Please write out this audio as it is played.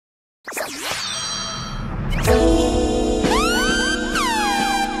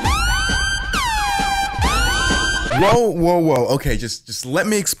Whoa. Okay, just let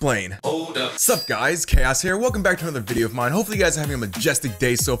me explain. Hold up. Sup guys, Chaos here. Welcome back to another video of mine. Hopefully you guys are having a majestic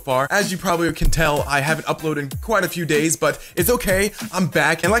day so far. As you probably can tell, I haven't uploaded in quite a few days, but it's okay. I'm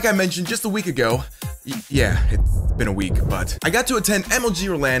back. And like I mentioned just a week ago, yeah, it's been a week, but I got to attend MLG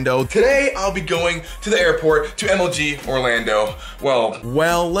Orlando. Today, I'll be going to the airport to MLG Orlando.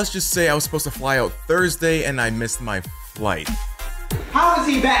 Well, let's just say I was supposed to fly out Thursday and I missed my flight. How is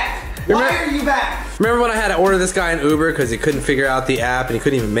he back? Why are you back? Remember when I had to order this guy an Uber because he couldn't figure out the app and he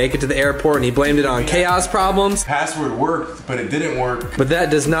couldn't even make it to the airport and he blamed it on chaos problems? Password worked, but it didn't work. But that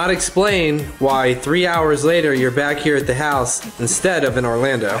does not explain why 3 hours later you're back here at the house instead of in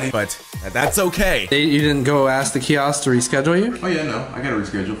Orlando. But that's okay. You didn't go ask the kiosk to reschedule you? Oh yeah, no, I gotta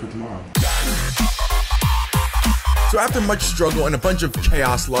reschedule for tomorrow. So after much struggle and a bunch of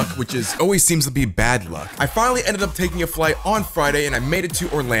chaos luck, which always seems to be bad luck, I finally ended up taking a flight on Friday and I made it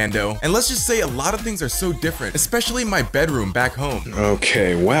to Orlando. And let's just say a lot of things are so different, especially my bedroom back home.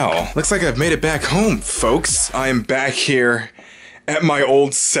 Okay, well, looks like I've made it back home, folks. I am back here at my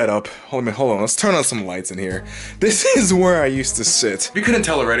old setup. Hold on, let's turn on some lights in here. This is where I used to sit. If you couldn't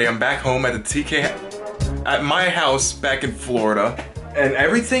tell already, I'm back home at the TK, at my house back in Florida, and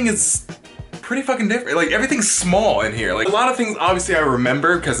everything is pretty fucking different. Like, everything's small in here. Like, a lot of things obviously I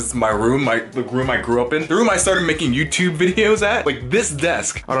remember because it's my room, the room I grew up in. The room I started making YouTube videos at. Like, this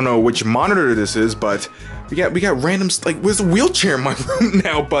desk. I don't know which monitor this is, but we got random, like, there's a wheelchair in my room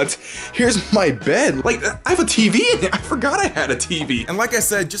now, but here's my bed. Like, I have a TV in here. I forgot I had a TV. And like I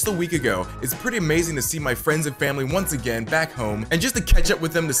said just a week ago, it's pretty amazing to see my friends and family once again back home and just to catch up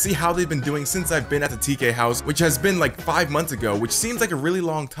with them to see how they've been doing since I've been at the TK house, which has been like 5 months ago, which seems like a really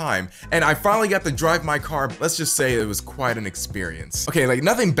long time. And I finally got to drive my car. Let's just say it was quite an experience. Okay, like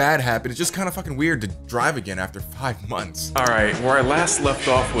nothing bad happened. It's just kind of fucking weird to drive again after 5 months. All right, where I last left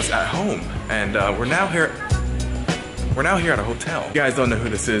off was at home, and we're now here at a hotel. You guys don't know who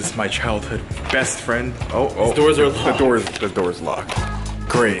this is, my childhood best friend. Oh, the doors are locked. The door's locked.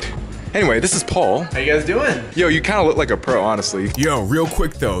 Great. Anyway, this is Paul. How you guys doing? Yo, you kind of look like a pro, honestly. Yo, real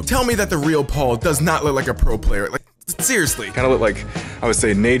quick though, tell me that the real Paul does not look like a pro player. Like, seriously. Kind of look like, I would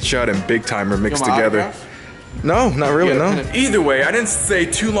say, Nate Shot and Big Timer mixed together. No, not really, no. Either way, I didn't stay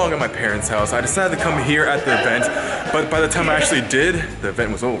too long at my parents' house. I decided to come here at the event, but by the time I actually did, the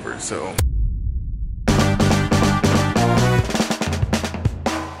event was over, so.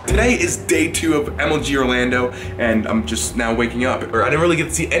 Today is day 2 of MLG Orlando, and I'm just now waking up. I didn't really get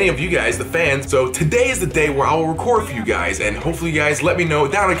to see any of you guys, the fans, so today is the day where I will record for you guys, and hopefully you guys let me know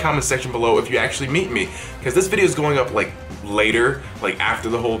down in the comment section below if you actually meet me, because this video is going up like later, like after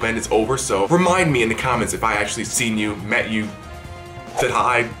the whole event is over, so remind me in the comments if I actually seen you, met you, said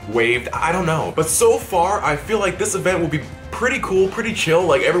hi, waved, I don't know. But so far, I feel like this event will be pretty cool, pretty chill.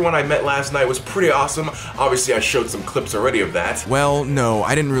 Like, everyone I met last night was pretty awesome. Obviously, I showed some clips already of that. Well, no,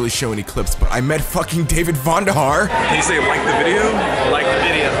 I didn't really show any clips, but I met fucking David Vonderhaar. Did you say like the video? Like the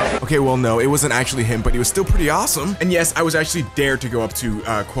video. Okay, well, no, it wasn't actually him, but he was still pretty awesome. And yes, I was actually dared to go up to,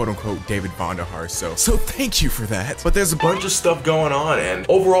 quote-unquote, David Vonderhaar, so thank you for that. But there's a bunch of stuff going on, and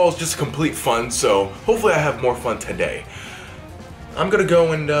overall, it's just complete fun, so hopefully I have more fun today. I'm gonna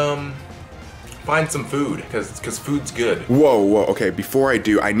go and, find some food, because food's good. Whoa, okay, before I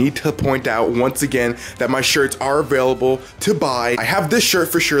do, I need to point out once again that my shirts are available to buy. I have this shirt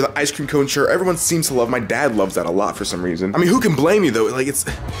for sure, the ice cream cone shirt. Everyone seems to love. My dad loves that a lot for some reason. I mean, who can blame you though? Like, it's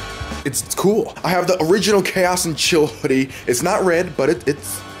cool. I have the original Chaos and Chill hoodie. It's not red, but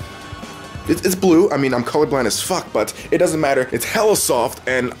it's blue. I mean, I'm colorblind as fuck, but it doesn't matter. It's hella soft,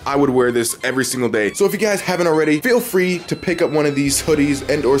 and I would wear this every single day. So if you guys haven't already, feel free to pick up one of these hoodies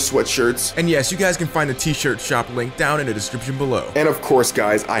and or sweatshirts. And yes, you guys can find the t-shirt shop link down in the description below. And of course,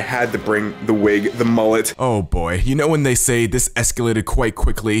 guys, I had to bring the wig, the mullet. Oh boy, you know when they say this escalated quite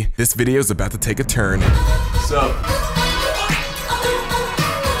quickly? This video is about to take a turn. So.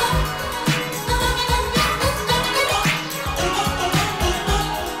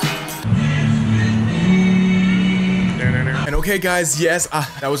 Okay guys, yes,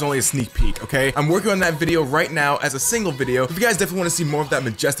 that was only a sneak peek, okay? I'm working on that video right now as a single video. If you guys definitely want to see more of that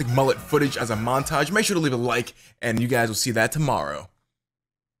majestic mullet footage as a montage, make sure to leave a like, and you guys will see that tomorrow.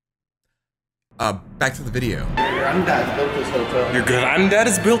 Back to the video. Your granddad built this hotel. Your granddad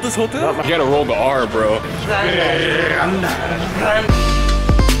has built this hotel? You gotta roll the R, bro.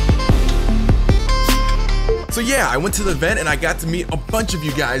 So yeah, I went to the event and I got to meet a bunch of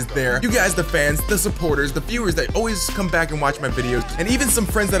you guys there. You guys, the fans, the supporters, the viewers that always come back and watch my videos, and even some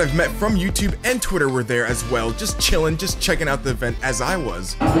friends that I've met from YouTube and Twitter were there as well, just chilling, just checking out the event as I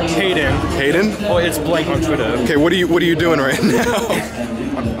was. Hayden. Hayden? Oh, it's blank on Twitter. Okay, what are you doing right now?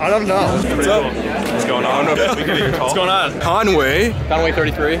 I don't know. What's up? What's going on? What's going on? Conway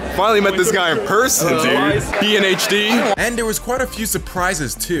 33. Finally met this guy in person, dude. He in HD. And there was quite a few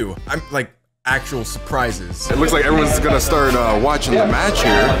surprises too. I'm like actual surprises. It looks like everyone's gonna start watching the match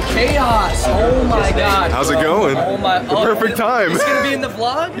here. Chaos! Oh my god. How's it going? Oh my. The perfect time. It's gonna be in the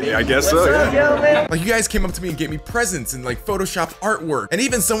vlog? Yeah, I guess so, What's yeah. up, yo, man? Like you guys came up to me and gave me presents and like Photoshopped artwork. And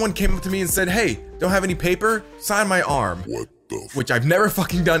even someone came up to me and said, hey, don't have any paper? Sign my arm. What? Which I've never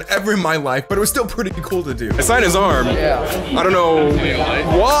fucking done ever in my life, but it was still pretty cool to do. I signed his arm. Yeah. I don't know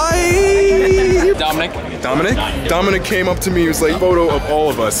why. Dominic? Dominic came up to me, he was like, photo of all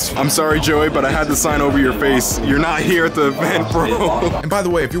of us. I'm sorry, Joey, but I had to sign over your face. You're not here at the event, bro. And by the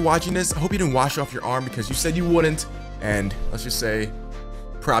way, if you're watching this, I hope you didn't wash off your arm because you said you wouldn't. And let's just say,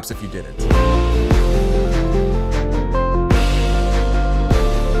 props if you didn't.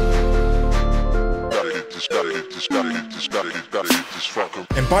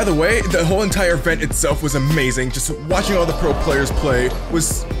 And by the way, the whole entire event itself was amazing. Just watching all the pro players play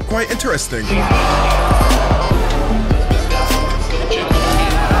was quite interesting.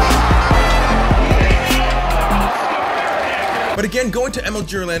 But again, going to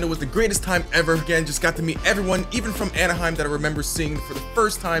MLG Orlando was the greatest time ever. Again, just got to meet everyone, even from Anaheim, that I remember seeing for the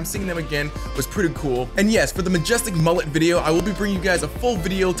first time. Seeing them again was pretty cool. And yes, for the Majestic mullet video, I will be bringing you guys a full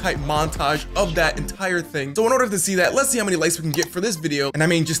video type montage of that entire thing. So in order to see that, let's see how many likes we can get for this video. And I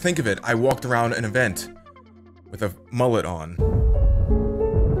mean, just think of it. I walked around an event with a mullet on.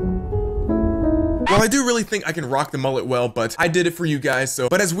 Well, I do really think I can rock the mullet well, but I did it for you guys, so.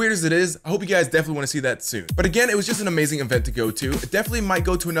 But as weird as it is, I hope you guys definitely want to see that soon. But again, it was just an amazing event to go to. It definitely might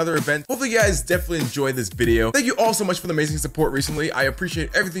go to another event. Hopefully you guys definitely enjoyed this video. Thank you all so much for the amazing support recently. I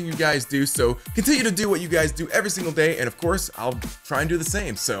appreciate everything you guys do, so continue to do what you guys do every single day, and of course, I'll try and do the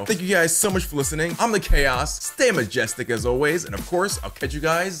same. So thank you guys so much for listening. I'm the Chaos. Stay majestic as always, and of course, I'll catch you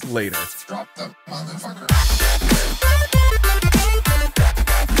guys later. Drop the motherfucker.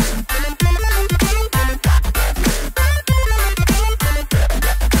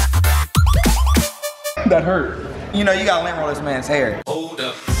 That hurt. You know, you gotta limp roll this man's hair. Hold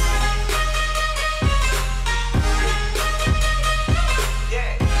up.